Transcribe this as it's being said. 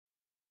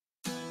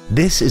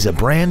This is a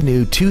brand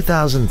new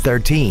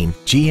 2013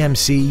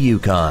 GMC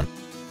Yukon.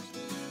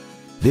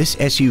 This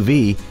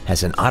SUV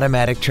has an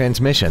automatic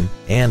transmission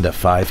and a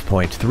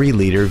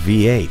 5.3-liter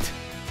V8.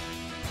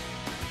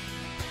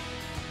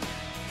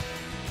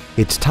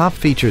 Its top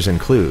features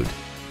include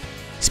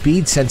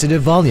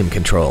speed-sensitive volume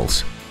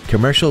controls,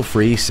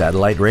 commercial-free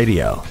satellite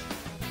radio,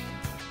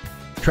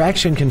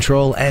 traction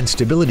control and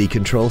stability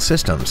control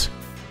systems,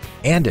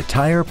 and a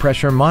tire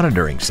pressure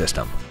monitoring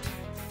system.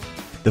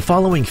 The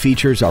following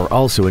features are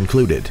also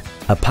included: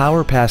 a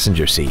power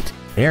passenger seat,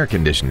 air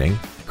conditioning,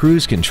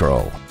 cruise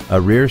control,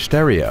 a rear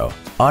stereo,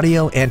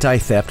 audio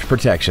anti-theft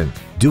protection,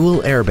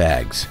 dual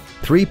airbags,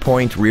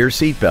 3-point rear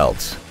seat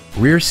belts,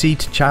 rear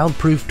seat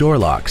child-proof door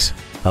locks,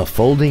 a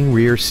folding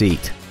rear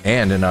seat,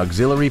 and an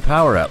auxiliary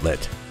power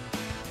outlet.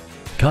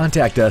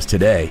 Contact us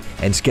today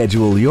and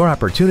schedule your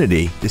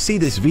opportunity to see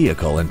this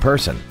vehicle in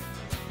person.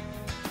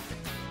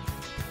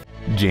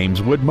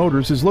 James Wood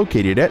Motors is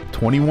located at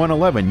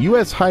 2111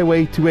 US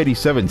Highway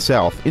 287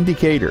 South in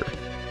Decatur.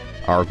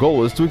 Our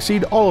goal is to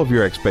exceed all of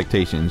your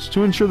expectations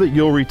to ensure that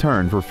you'll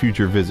return for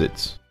future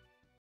visits.